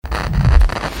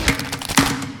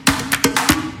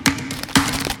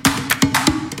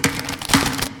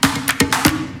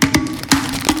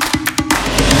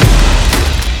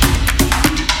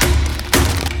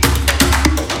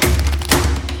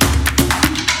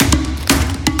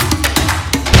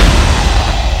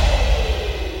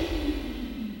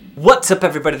What's up,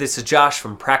 everybody? This is Josh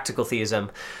from Practical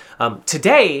Theism.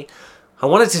 Today, I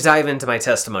wanted to dive into my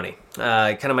testimony,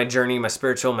 kind of my journey, my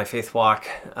spiritual, my faith walk.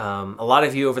 A lot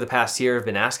of you over the past year have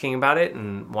been asking about it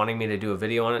and wanting me to do a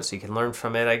video on it so you can learn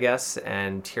from it, I guess,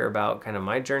 and hear about kind of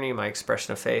my journey, my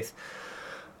expression of faith.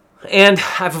 And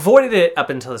I've avoided it up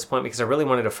until this point because I really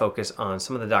wanted to focus on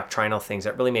some of the doctrinal things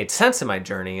that really made sense in my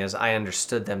journey as I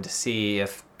understood them, to see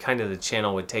if kind of the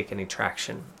channel would take any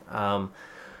traction.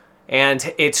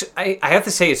 And I have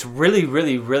to say, it's really,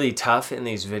 really, really tough in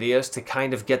these videos to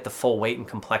kind of get the full weight and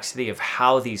complexity of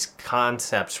how these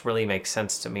concepts really make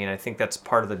sense to me. And I think that's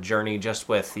part of the journey just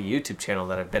with the YouTube channel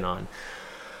that I've been on,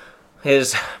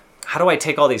 is how do I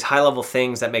take all these high-level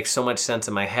things that make so much sense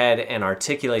in my head and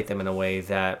articulate them in a way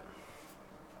that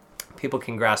people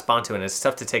can grasp onto. And it's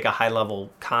tough to take a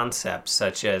high-level concept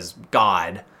such as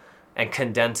God and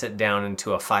condense it down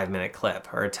into a 5-minute clip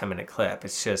or a 10-minute clip.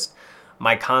 It's just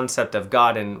my concept of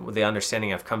God and the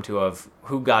understanding I've come to of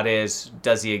who God is,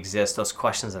 does he exist, those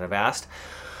questions that I've asked.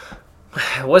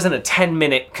 It wasn't a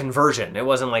 10-minute conversion. It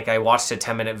wasn't like I watched a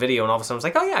 10-minute video and all of a sudden I was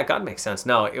like, oh yeah, God makes sense.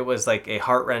 No, it was like a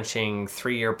heart-wrenching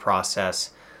 3-year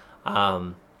process.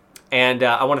 And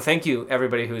I want to thank you,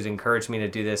 everybody who's encouraged me to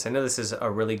do this. I know this is a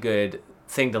really good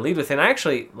thing to lead with. And I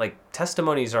actually,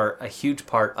 testimonies are a huge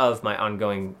part of my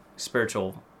ongoing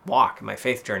spiritual walk, my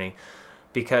faith journey,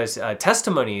 because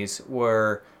testimonies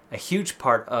were a huge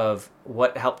part of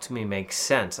what helped me make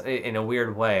sense in a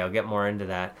weird way. I'll get more into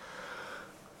that.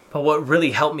 But what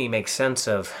really helped me make sense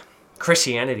of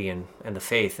Christianity and the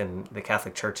faith and the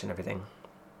Catholic Church and everything.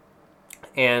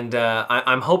 And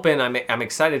I'm hoping, I'm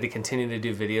excited to continue to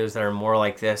do videos that are more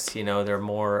like this. You know, they're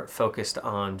more focused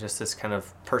on just this kind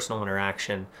of personal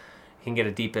interaction. You can get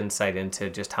a deep insight into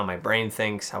just how my brain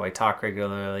thinks, how I talk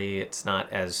regularly. It's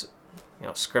not as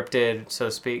scripted, so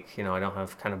to speak. I don't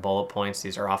have kind of bullet points.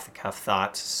 These are off-the-cuff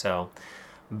thoughts, so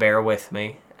bear with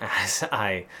me as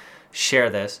I share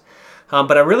this.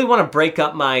 But I really want to break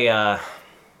up my,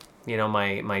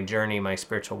 my journey, my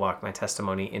spiritual walk, my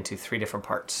testimony into 3 different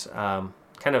parts.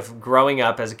 Kind of growing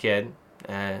up as a kid,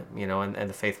 and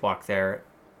the faith walk there,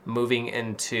 moving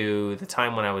into the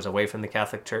time when I was away from the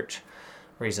Catholic Church,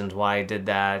 reasons why I did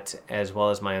that, as well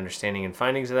as my understanding and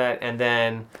findings of that, and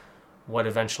then what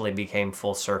eventually became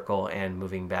full circle and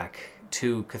moving back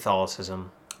to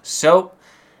Catholicism. So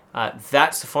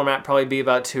that's the format. Probably be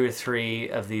about 2 or 3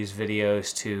 of these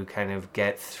videos to kind of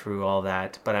get through all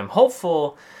that. But I'm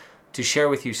hopeful to share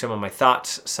with you some of my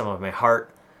thoughts, some of my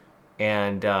heart,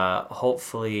 and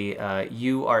hopefully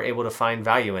you are able to find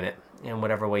value in it in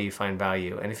whatever way you find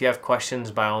value. And if you have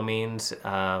questions, by all means,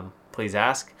 please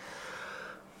ask.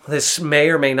 This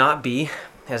may or may not be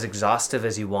as exhaustive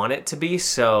as you want it to be,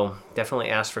 so definitely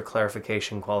ask for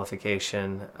clarification,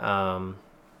 qualification.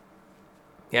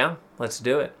 Yeah, let's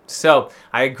do it. So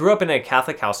I grew up in a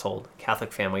Catholic household,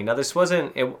 Catholic family. Now this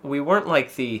we weren't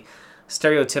like the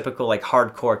stereotypical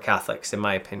hardcore Catholics, in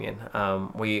my opinion.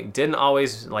 We didn't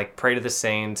always pray to the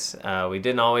saints. We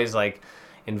didn't always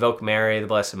invoke Mary, the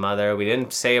Blessed Mother. We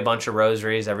didn't say a bunch of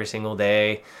rosaries every single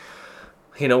day.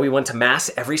 We went to Mass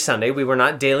every Sunday. We were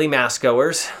not daily Mass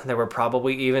goers. There were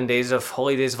probably even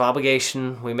holy days of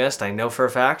obligation we missed. I know for a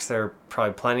fact there are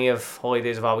probably plenty of holy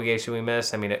days of obligation we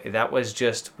missed. I mean, that was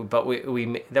just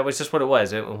what it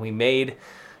was. We made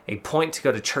a point to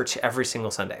go to church every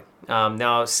single Sunday.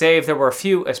 Now, save there were a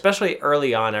few, especially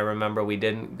early on, I remember we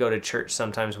didn't go to church.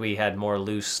 Sometimes we had more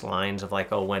loose lines of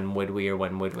when would we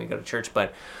go to church?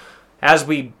 But as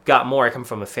we got more, I come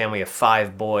from a family of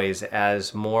 5 boys.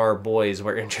 As more boys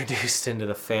were introduced into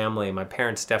the family, my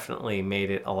parents definitely made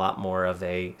it a lot more of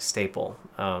a staple.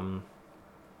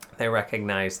 They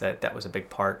recognized that was a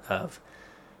big part of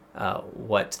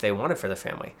what they wanted for the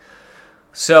family.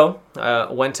 So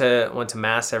went to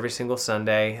Mass every single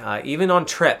Sunday. Even on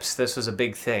trips, this was a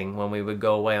big thing. When we would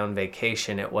go away on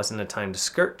vacation, it wasn't a time to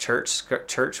skirt church.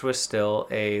 Church was still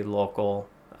a local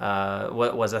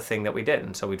was a thing that we did.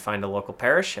 And so we'd find a local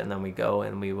parish, and then we'd go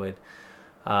and we would,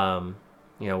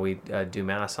 we'd do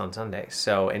Mass on Sunday.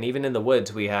 So, and even in the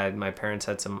woods, my parents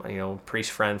had some,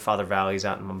 priest friend, Father Valley's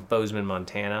out in Bozeman,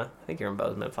 Montana. I think you're in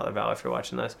Bozeman, Father Valley, if you're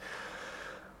watching this.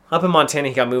 Up in Montana,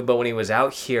 he got moved, but when he was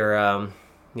out here,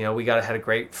 we had a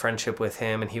great friendship with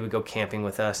him, and he would go camping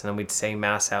with us, and then we'd say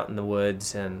Mass out in the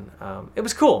woods, and it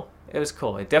was cool. It was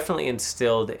cool. It definitely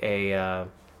instilled a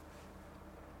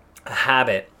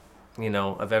habit,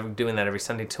 of doing that every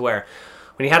Sunday, to where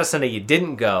when you had a Sunday you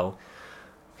didn't go,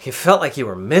 you felt like you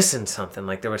were missing something,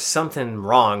 like there was something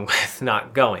wrong with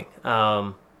not going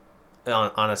on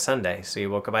a Sunday. So you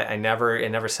woke up, it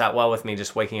never sat well with me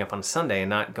just waking up on Sunday and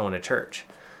not going to church.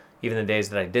 Even the days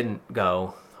that I didn't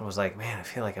go, I was like, man, I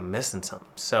feel like I'm missing something.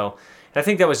 So I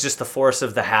think that was just the force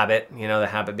of the habit, the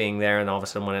habit being there, and all of a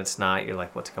sudden when it's not, you're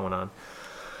like, what's going on?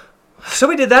 So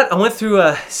we did that. I went through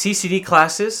CCD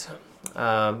classes,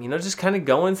 just kind of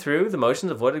going through the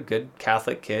motions of what a good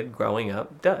Catholic kid growing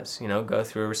up does. Go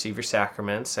through, receive your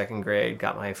sacraments, 2nd grade,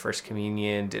 got my first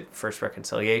communion, did first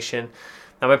reconciliation.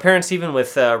 Now, my parents, even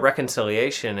with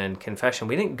reconciliation and confession,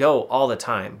 we didn't go all the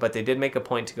time, but they did make a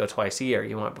point to go twice a year.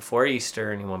 You went before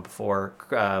Easter and you went before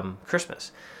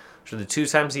Christmas. So the 2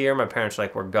 times a year, my parents were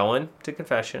like, we're going to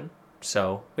confession.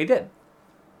 So we did.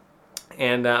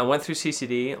 And I went through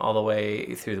CCD all the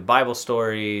way through the Bible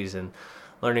stories and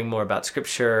learning more about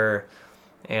Scripture,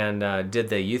 and did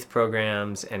the youth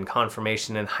programs and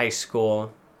confirmation in high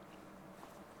school.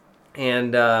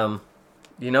 And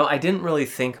I didn't really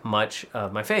think much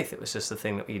of my faith. It was just the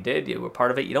thing that we did. You were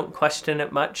part of it. You don't question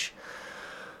it much.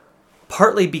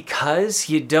 Partly because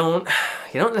you don't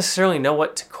necessarily know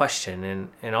what to question.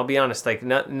 And I'll be honest,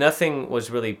 nothing was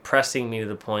really pressing me to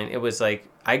the point. It was like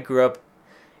I grew up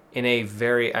in a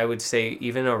very, I would say,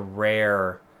 even a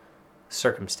rare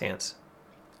circumstance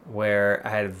where I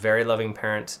had very loving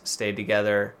parents, stayed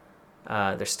together.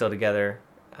 They're still together.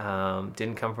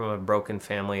 Didn't come from a broken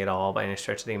family at all by any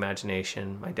stretch of the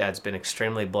imagination. My dad's been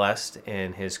extremely blessed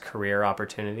in his career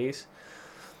opportunities,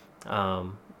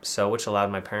 which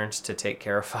allowed my parents to take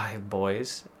care of 5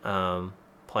 boys,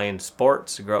 playing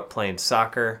sports. I grew up playing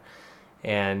soccer,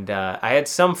 and I had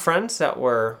some friends that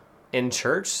were in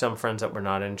church, some friends that were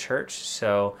not in church.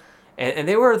 So, and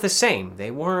they were the same. They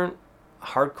weren't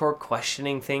hardcore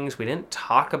questioning things. We didn't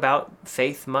talk about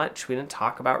faith much. We didn't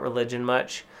talk about religion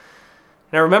much.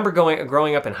 And I remember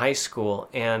growing up in high school,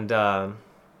 and my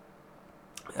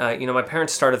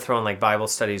parents started throwing Bible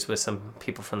studies with some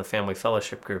people from the family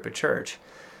fellowship group at church,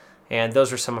 and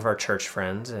those were some of our church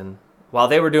friends. And while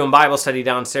they were doing Bible study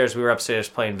downstairs, we were upstairs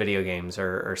playing video games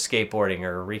or skateboarding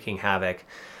or wreaking havoc.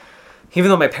 Even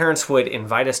though my parents would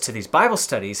invite us to these Bible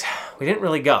studies, we didn't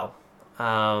really go.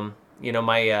 My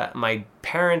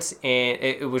parents,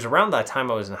 it was around that time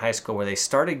I was in high school where they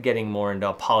started getting more into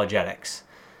apologetics.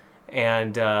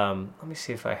 And let me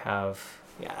see if I have...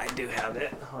 Yeah, I do have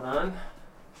it. Hold on.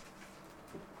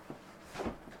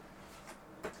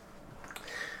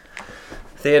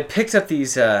 They had picked up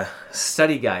these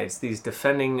study guides, these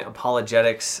defending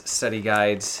apologetics study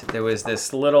guides. There was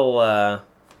this little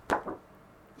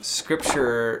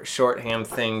scripture shorthand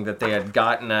thing that they had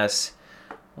gotten us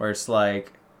where it's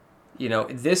like,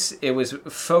 it was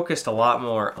focused a lot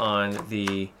more on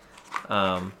the...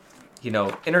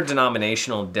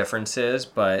 interdenominational differences,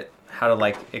 but how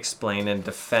to explain and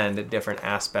defend different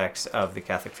aspects of the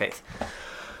Catholic faith.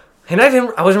 And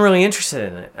I wasn't really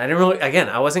interested in it.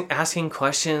 I wasn't asking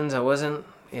questions. I wasn't,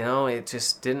 it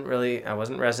just didn't really, I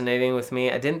wasn't resonating with me.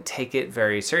 I didn't take it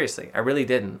very seriously. I really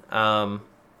didn't. I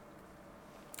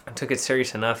took it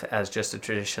serious enough as just a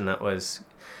tradition that was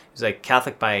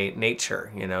Catholic by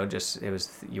nature, just, it was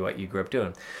what you grew up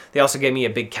doing. They also gave me a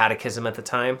big catechism at the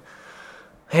time.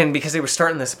 And because they were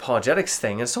starting this apologetics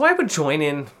thing, and so I would join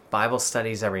in Bible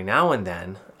studies every now and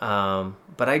then,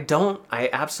 but I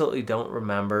absolutely don't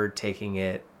remember taking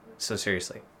it so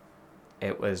seriously.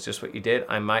 It was just what you did.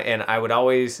 And I would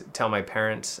always tell my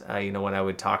parents, when I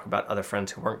would talk about other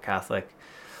friends who weren't Catholic,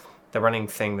 the running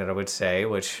thing that I would say,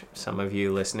 which some of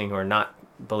you listening who are not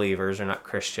believers or not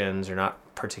Christians or not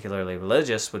particularly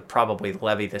religious would probably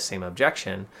levy the same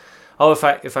objection. Oh,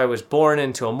 if I was born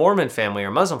into a Mormon family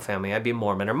or Muslim family, I'd be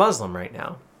Mormon or Muslim right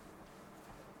now.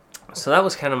 So that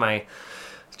was kind of my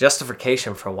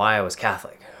justification for why I was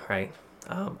Catholic, right?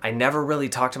 I never really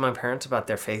talked to my parents about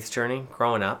their faith journey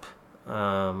growing up,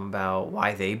 about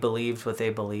why they believed what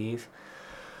they believe.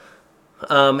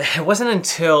 It wasn't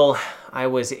until I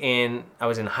was in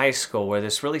high school where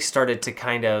this really started to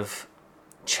kind of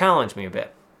challenge me a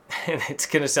bit. And it's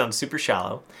going to sound super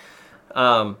shallow,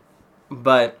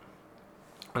 but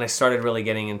when I started really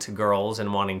getting into girls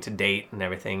and wanting to date and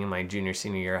everything in my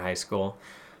senior year of high school,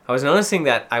 I was noticing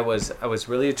that I was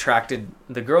really attracted,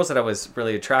 the girls that I was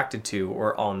really attracted to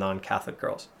were all non-Catholic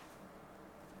girls.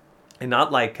 And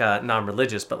not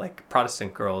non-religious, but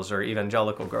Protestant girls or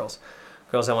evangelical girls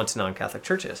I went to non-Catholic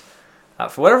churches.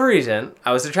 For whatever reason,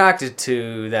 I was attracted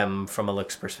to them from a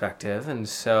looks perspective, and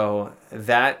so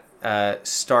that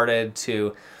started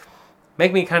to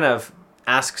make me kind of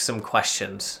ask some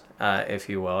questions, if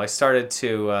you will. I started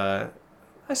to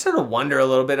wonder a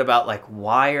little bit about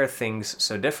why are things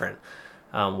so different?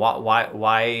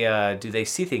 Why do they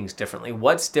see things differently?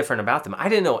 What's different about them? I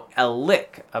didn't know a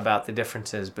lick about the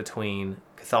differences between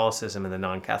Catholicism and the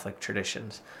non-Catholic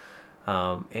traditions.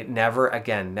 It never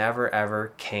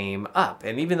ever came up.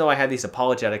 And even though I had these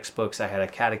apologetics books, I had a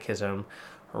catechism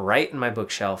right in my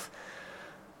bookshelf,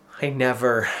 I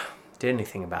never did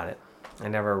anything about it. I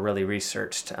never really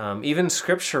researched. Even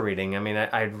scripture reading. I mean,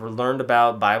 I learned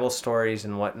about Bible stories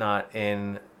and whatnot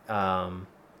in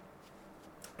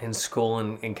school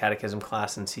and in catechism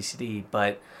class and CCD,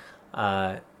 but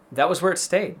that was where it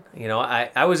stayed. You know,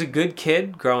 I was a good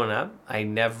kid growing up. I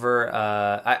never,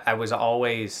 I was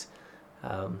always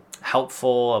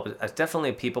helpful. I was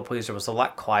definitely a people pleaser. I was a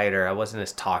lot quieter. I wasn't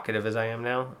as talkative as I am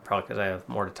now, probably because I have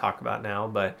more to talk about now,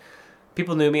 but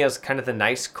people knew me as kind of the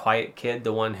nice, quiet kid,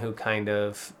 the one who kind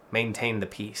of maintained the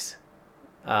peace.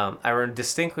 I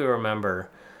distinctly remember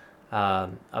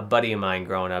a buddy of mine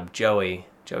growing up, Joey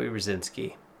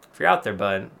Rosinski. If you're out there,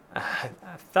 bud,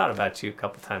 I've thought about you a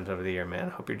couple times over the year, man. I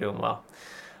hope you're doing well.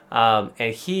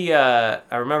 And he,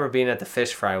 I remember being at the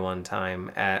fish fry one time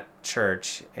at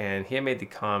church, and he had made the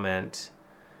comment,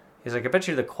 he's like, I bet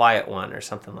you're the quiet one or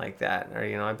something like that. Or,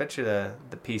 you know, I bet you're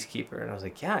the peacekeeper. And I was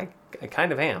like, yeah, I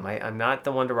kind of am. I'm not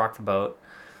the one to rock the boat.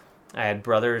 I had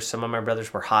brothers. Some of my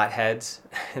brothers were hotheads,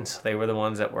 and so they were the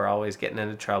ones that were always getting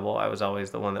into trouble. I was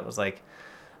always the one that was like,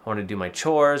 I want to do my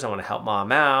chores. I want to help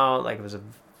mom out. Like, it was a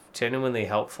genuinely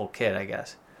helpful kid, I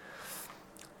guess.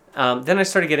 Then I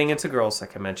started getting into girls,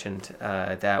 like I mentioned,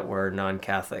 that were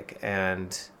non-Catholic,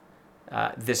 and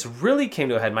this really came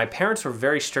to a head. My parents were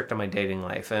very strict on my dating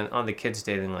life and on the kids'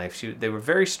 dating life. They were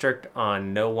very strict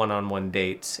on no one-on-one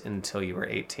dates until you were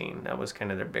 18. That was kind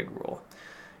of their big rule.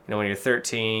 You know, when you're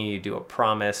 13, you do a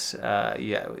promise.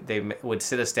 They would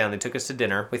sit us down. They took us to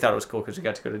dinner. We thought it was cool because we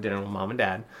got to go to dinner with mom and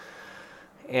dad.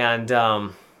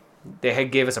 And they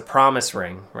gave us a promise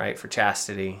ring, right, for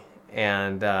chastity.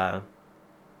 And that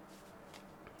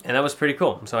was pretty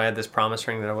cool. So I had this promise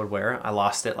ring that I would wear. I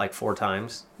lost it like 4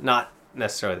 times. Not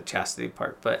necessarily the chastity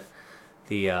part, but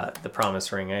the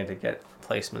promise ring. I had to get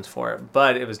replacements for it.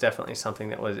 But it was definitely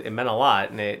something it meant a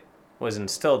lot, and it was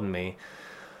instilled in me.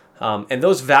 And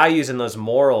those values and those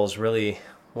morals really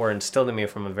were instilled in me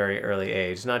from a very early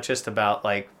age. Not just about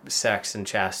like sex and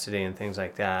chastity and things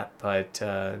like that, but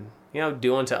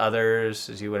do unto others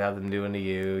as you would have them do unto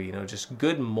you. You know, just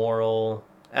good moral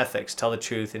ethics, tell the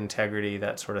truth, integrity,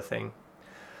 that sort of thing.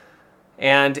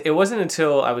 And it wasn't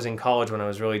until I was in college when I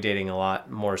was really dating a lot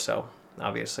more so.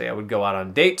 Obviously, I would go out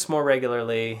on dates more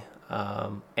regularly,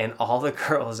 and all the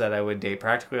girls that I would date,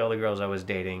 practically all the girls I was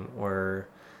dating, were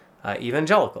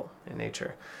evangelical in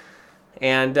nature.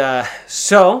 And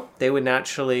so they would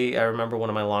naturally, I remember one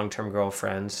of my long-term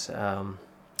girlfriends,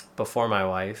 before my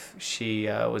wife, she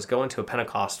was going to a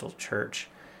Pentecostal church,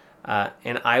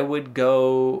 and I would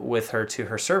go with her to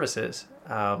her services.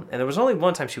 And there was only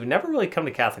one time she would never really come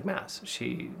to Catholic Mass.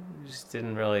 She just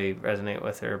didn't really resonate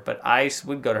with her, but I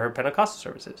would go to her Pentecostal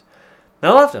services.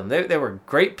 And I loved them. They were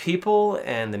great people,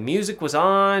 and the music was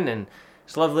on, and I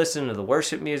just loved listening to the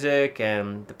worship music,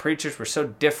 and the preachers were so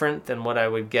different than what I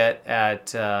would get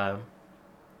at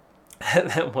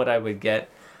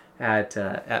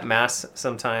at Mass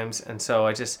sometimes. And so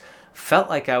I just felt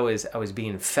like I was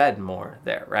being fed more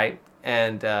there, right?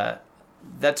 And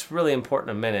that's really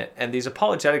important in a minute. And these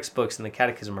apologetics books and the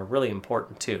catechism are really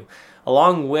important too.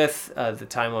 Along with the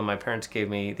time when my parents gave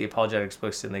me the apologetics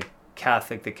books and the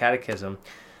catechism,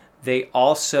 they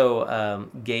also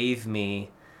gave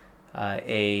me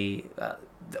a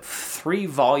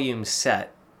 3-volume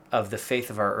set of the Faith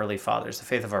of Our Early Fathers, the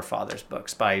Faith of Our Fathers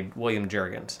books by William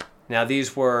Jurgens. Now,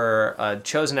 these were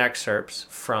chosen excerpts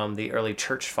from the early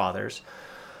church fathers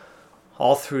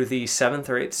all through the 7th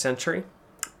or 8th century,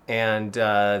 and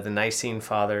the Nicene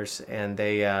fathers, and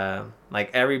they,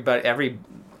 like every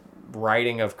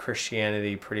writing of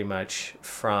Christianity pretty much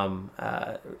from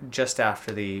just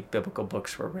after the biblical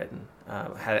books were written,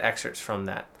 had excerpts from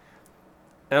that.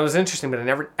 And it was interesting, but I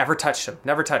never touched them.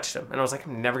 And I was like,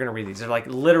 I'm never going to read these. They're like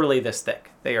literally this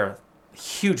thick. They are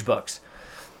huge books.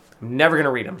 I'm never going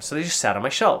to read them. So they just sat on my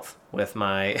shelf with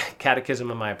my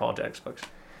catechism and my apologetics books.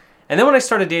 And then when I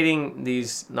started dating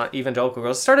these not evangelical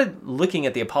girls, I started looking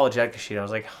at the apologetics sheet. I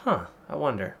was like, I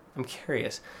wonder. I'm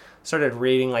curious. Started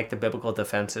reading like the biblical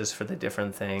defenses for the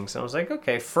different things. And I was like,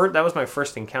 okay, that was my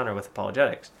first encounter with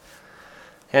apologetics.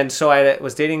 And so I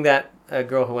was dating that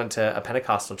girl who went to a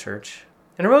Pentecostal church.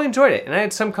 And I really enjoyed it. And I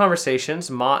had some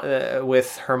conversations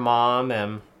with her mom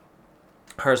and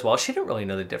her as well. She didn't really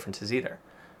know the differences either.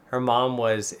 Her mom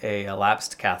was a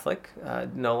lapsed Catholic.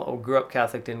 Grew up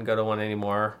Catholic, didn't go to one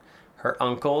anymore. Her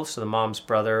uncle, so the mom's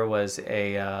brother, was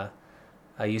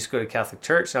used to go to Catholic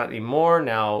church, not anymore.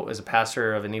 Now is a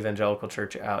pastor of an evangelical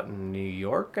church out in New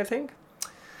York, I think.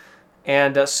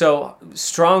 So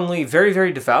strongly, very,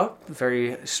 very devout,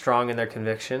 very strong in their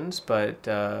convictions, but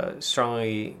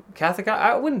strongly Catholic.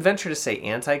 I wouldn't venture to say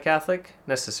anti-Catholic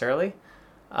necessarily,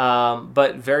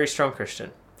 but very strong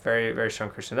Christian. Very, very strong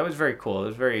Christian. That was very cool. It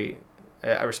was very,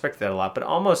 I respected that a lot, but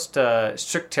almost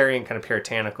sectarian, kind of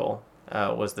puritanical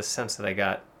was the sense that I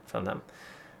got from them.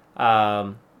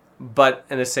 But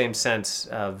in the same sense,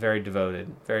 very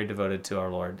devoted to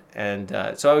our Lord. And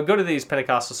so I would go to these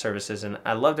Pentecostal services, and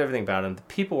I loved everything about them. The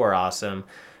people were awesome,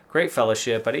 great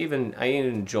fellowship. I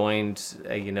even joined,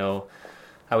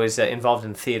 I was involved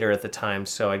in theater at the time,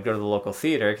 so I'd go to the local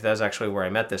theater, because that was actually where I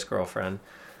met this girlfriend.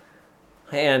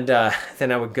 And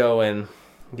then I would go and,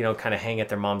 kind of hang at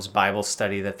their mom's Bible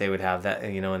study that they would have that,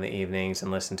 in the evenings and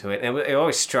listen to it. And it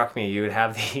always struck me, you would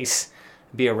have these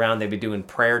be around, they'd be doing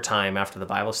prayer time after the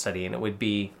Bible study, and it would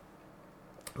be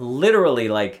literally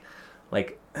like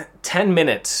 10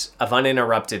 minutes of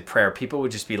uninterrupted prayer. People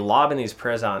would just be lobbing these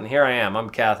prayers out, and here I am, I'm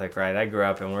Catholic, right? I grew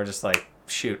up, and we're just like,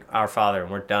 shoot, Our Father,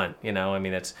 and we're done,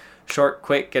 it's short,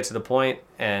 quick, get to the point,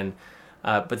 and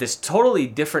but this totally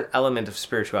different element of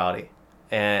spirituality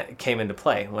came into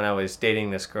play when I was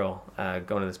dating this girl,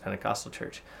 going to this Pentecostal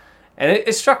church, and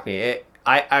it struck me.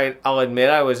 I'll admit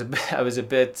I was a bit I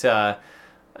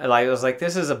was like,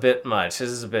 this is a bit much. This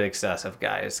is a bit excessive,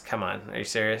 guys. Come on, are you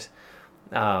serious?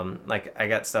 I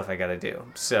got stuff I got to do.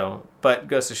 So, but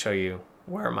goes to show you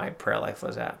where my prayer life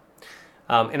was at.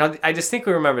 And I just think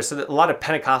we remember, so that a lot of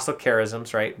Pentecostal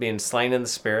charisms, right? Being slain in the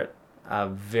Spirit,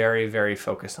 very, very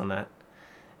focused on that.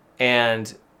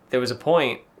 And there was a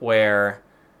point where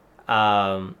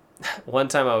one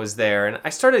time I was there, and I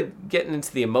started getting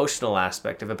into the emotional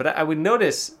aspect of it, but I would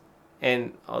notice,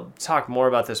 and I'll talk more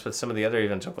about this with some of the other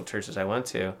evangelical churches I went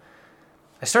to,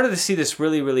 I started to see this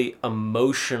really, really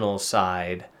emotional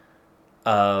side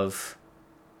of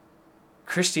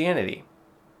Christianity,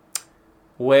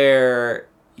 where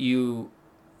I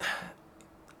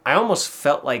almost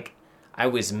felt like I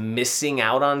was missing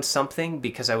out on something,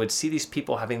 because I would see these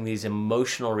people having these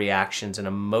emotional reactions and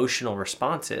emotional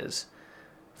responses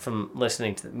from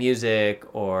listening to the music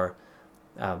or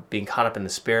being caught up in the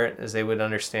Spirit, as they would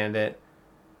understand it.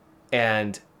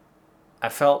 And I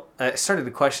started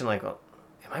to question, like, well,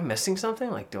 am I missing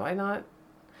something? Like, do I not?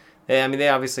 They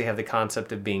obviously have the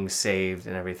concept of being saved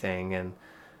and everything, and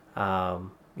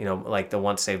like the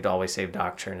once saved, always saved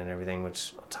doctrine and everything,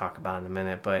 which I'll talk about in a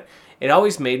minute. But it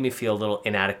always made me feel a little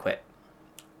inadequate,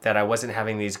 that I wasn't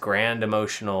having these grand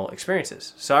emotional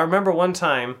experiences. So I remember one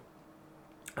time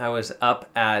I was at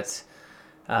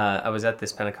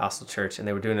this Pentecostal church, and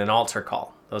they were doing an altar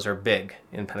call. Those are big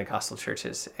in Pentecostal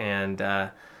churches. And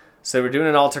so they were doing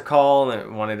an altar call, and they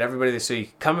wanted everybody so you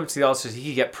could come up to the altar so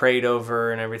you could get prayed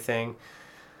over and everything.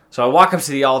 So I walk up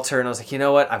to the altar, and I was like, you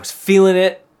know what? I was feeling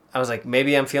it. I was like,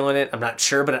 maybe I'm feeling it. I'm not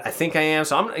sure, but I think I am.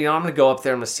 So I'm going to go up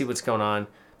there. I'm going to see what's going on.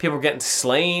 People were getting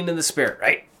slain in the Spirit,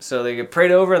 right? So they get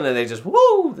prayed over, and then they just,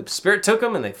 woo, the Spirit took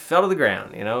them, and they fell to the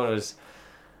ground. It was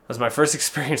my first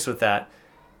experience with that.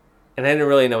 And I didn't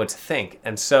really know what to think.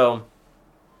 And so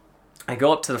I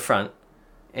go up to the front,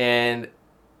 and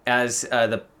as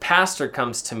the pastor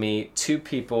comes to me, two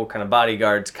people, kind of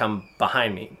bodyguards, come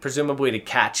behind me, presumably to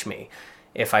catch me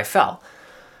if I fell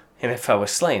and if I was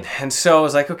slain. And so I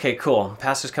was like, okay, cool.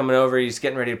 Pastor's coming over. He's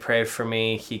getting ready to pray for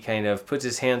me. He kind of puts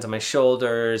his hands on my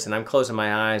shoulders, and I'm closing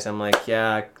my eyes. I'm like,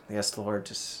 yeah, yes, Lord,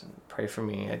 just pray for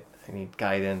me. I need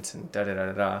guidance, and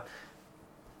da-da-da-da-da.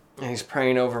 And he's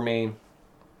praying over me.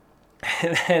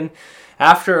 And then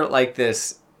after like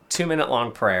this 2-minute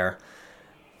long prayer,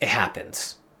 it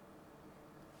happens.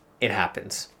 It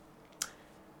happens.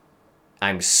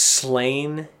 I'm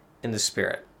slain in the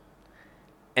Spirit.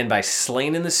 And by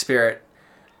slain in the Spirit,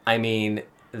 I mean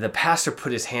the pastor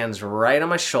put his hands right on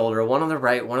my shoulder, one on the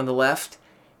right, one on the left,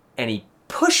 and he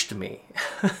pushed me.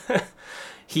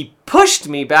 He pushed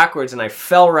me backwards, and I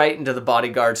fell right into the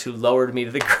bodyguards, who lowered me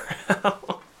to the ground.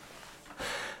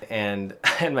 And I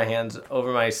had my hands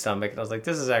over my stomach, and I was like,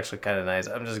 this is actually kind of nice.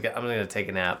 I'm going to take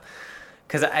a nap.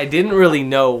 Because I didn't really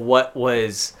know what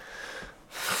was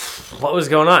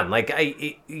going on. Like,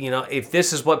 if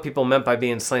this is what people meant by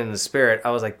being slain in the Spirit,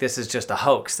 I was like, this is just a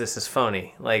hoax. This is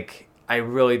phony. Like, I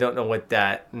really don't know what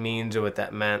that means or what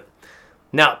that meant.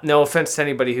 Now, no offense to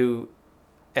anybody who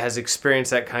has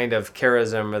experienced that kind of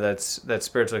charism or that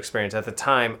spiritual experience. At the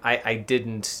time, I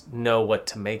didn't know what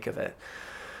to make of it.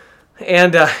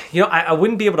 And, I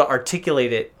wouldn't be able to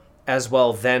articulate it as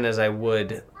well then as I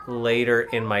would later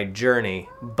in my journey.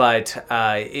 But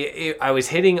I was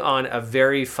hitting on a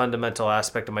very fundamental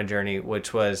aspect of my journey,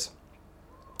 which was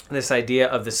this idea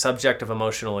of the subject of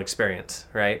emotional experience,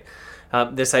 right?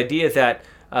 This idea that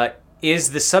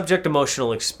is the subject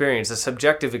emotional experience, the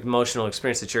subjective emotional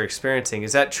experience that you're experiencing,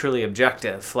 is that truly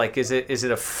objective? Like, is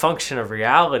it a function of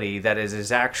reality that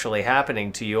is actually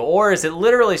happening to you? Or is it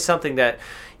literally something that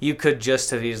you could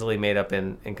just have easily made up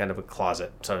in kind of a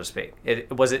closet, so to speak?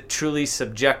 Was it truly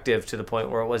subjective to the point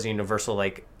where it was universal,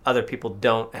 like other people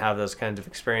don't have those kinds of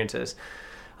experiences?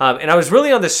 And I was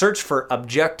really on the search for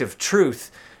objective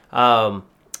truth,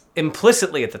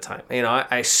 implicitly at the time. You know,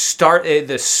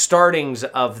 the startings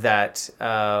of that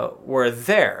were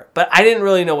there, but I didn't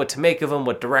really know what to make of them,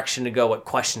 what direction to go, what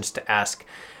questions to ask.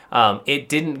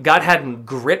 God hadn't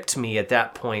gripped me at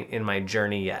that point in my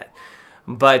journey yet,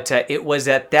 but it was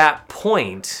at that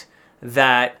point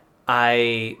that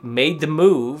I made the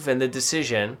move and the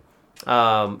decision.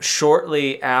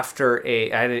 Shortly after I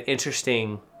had an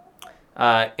interesting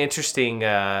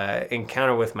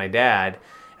encounter with my dad.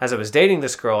 As I was dating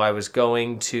this girl, I was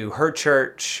going to her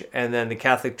church and then the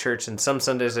Catholic church, and some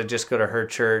Sundays I'd just go to her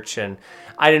church, and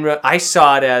I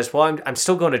saw it as, well, I'm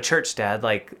still going to church, Dad,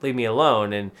 like, leave me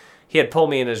alone. And he had pulled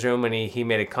me in his room and he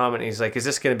made a comment, and he's like, is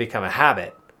this going to become a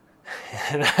habit?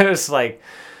 And I was like,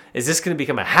 is this going to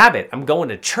become a habit? I'm going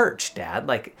to church, Dad.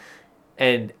 Like,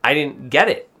 and I didn't get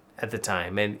it at the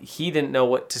time, and he didn't know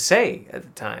what to say at the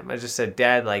time. I just said,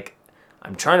 Dad, like,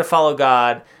 I'm trying to follow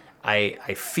God.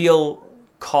 I feel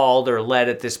called or led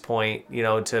at this point, you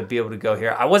know, to be able to go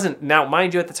here. I wasn't, now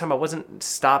mind you, at the time I wasn't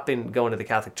stopping going to the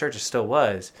Catholic Church. I still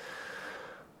was,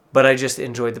 but I just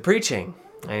enjoyed the preaching.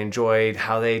 I enjoyed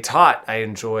how they taught. I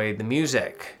enjoyed the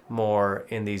music more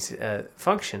in these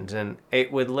functions. And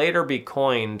it would later be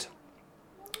coined,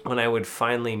 when I would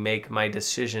finally make my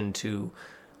decision to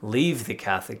leave the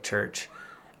Catholic Church,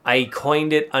 I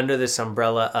coined it under this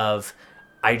umbrella of,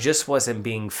 I just wasn't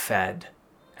being fed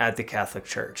at the Catholic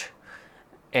Church.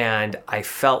 And I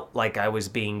felt like I was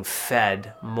being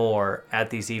fed more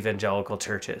at these evangelical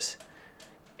churches.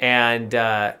 And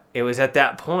it was at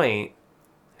that point,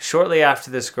 shortly after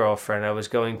this girlfriend, I was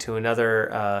going to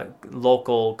another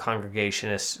local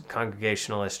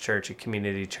congregationalist church, a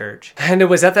community church. And it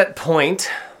was at that point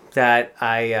that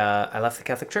I left the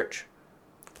Catholic Church.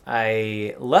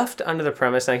 I left under the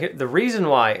premise, and the reason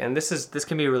why, and this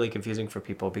can be really confusing for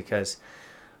people, because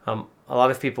a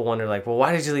lot of people wonder, like, well,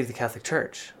 why did you leave the Catholic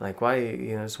Church? Like, why,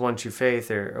 you know, it's one true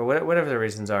faith, or whatever the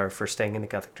reasons are for staying in the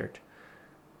Catholic Church.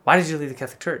 Why did you leave the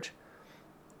Catholic Church?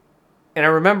 And I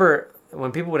remember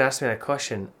when people would ask me that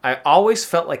question, I always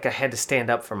felt like I had to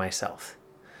stand up for myself.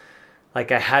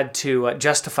 Like I had to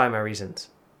justify my reasons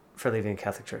for leaving the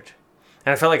Catholic Church.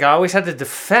 And I felt like I always had to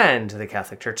defend the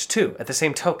Catholic Church too, at the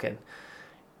same token.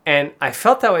 And I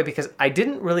felt that way because I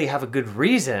didn't really have a good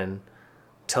reason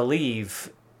to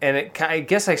leave. And I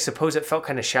suppose it felt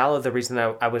kind of shallow. The reason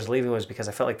I was leaving was because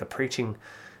I felt like the preaching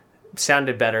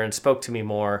sounded better and spoke to me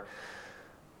more.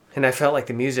 And I felt like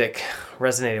the music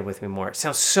resonated with me more. It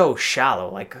sounds so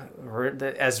shallow, like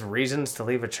as reasons to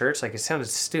leave a church. Like, it sounded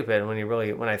stupid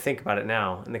when I think about it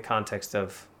now in the context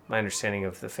of my understanding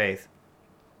of the faith.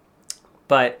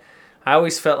 But I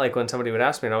always felt like when somebody would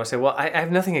ask me, and I would say, well, I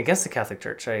have nothing against the Catholic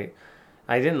Church. I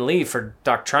didn't leave for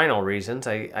doctrinal reasons.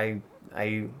 I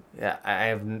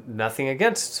have nothing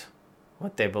against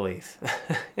what they believe.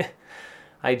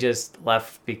 I just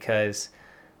left because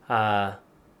I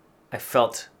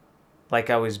felt like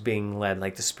I was being led,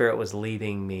 like the Spirit was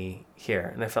leading me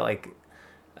here. And I felt like,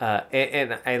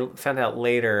 and I found out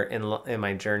later in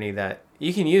my journey that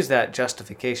you can use that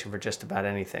justification for just about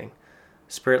anything.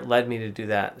 Spirit led me to do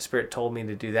that. The Spirit told me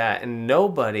to do that. And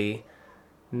nobody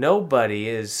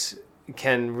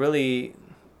can really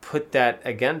put that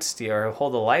against you or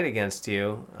hold a light against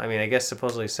you. I mean, I guess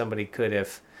supposedly somebody could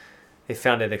if they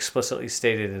found it explicitly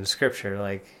stated in Scripture,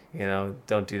 like, you know,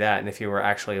 don't do that. And if you were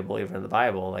actually a believer in the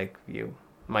Bible, like, you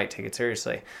might take it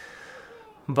seriously.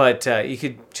 But you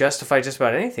could justify just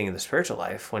about anything in the spiritual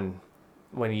life when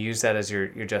you use that as your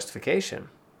justification.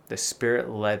 The Spirit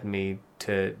led me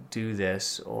to do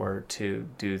this or to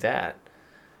do that.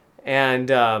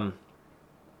 And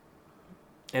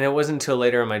it wasn't until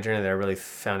later in my journey that I really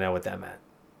found out what that meant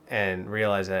and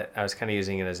realized that I was kind of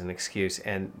using it as an excuse.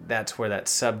 And that's where that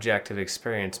subjective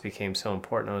experience became so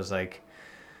important. I was like,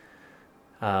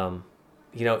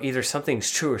 you know, either something's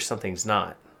true or something's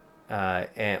not.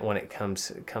 And when it comes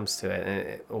to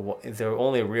it, and the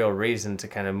only real reason to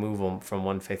kind of move them from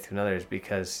one faith to another is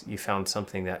because you found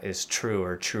something that is true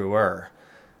or truer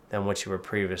than what you were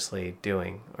previously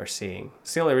doing or seeing.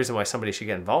 It's the only reason why somebody should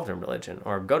get involved in religion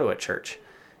or go to a church,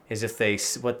 is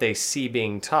if what they see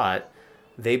being taught,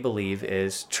 they believe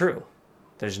is true.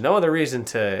 There's no other reason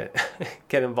to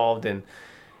get involved in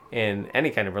any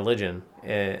kind of religion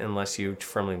unless you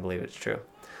firmly believe it's true.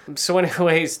 So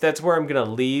anyways, that's where I'm going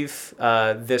to leave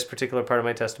this particular part of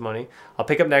my testimony. I'll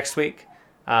pick up next week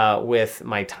with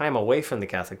my time away from the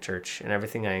Catholic Church and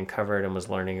everything I uncovered and was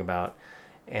learning about.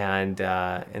 And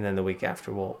then the week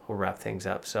after, we'll wrap things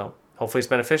up. So hopefully it's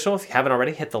beneficial. If you haven't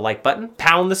already, hit the like button.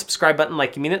 Pound the subscribe button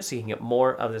like you mean it so you can get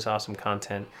more of this awesome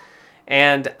content.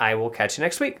 And I will catch you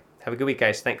next week. Have a good week,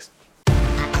 guys. Thanks.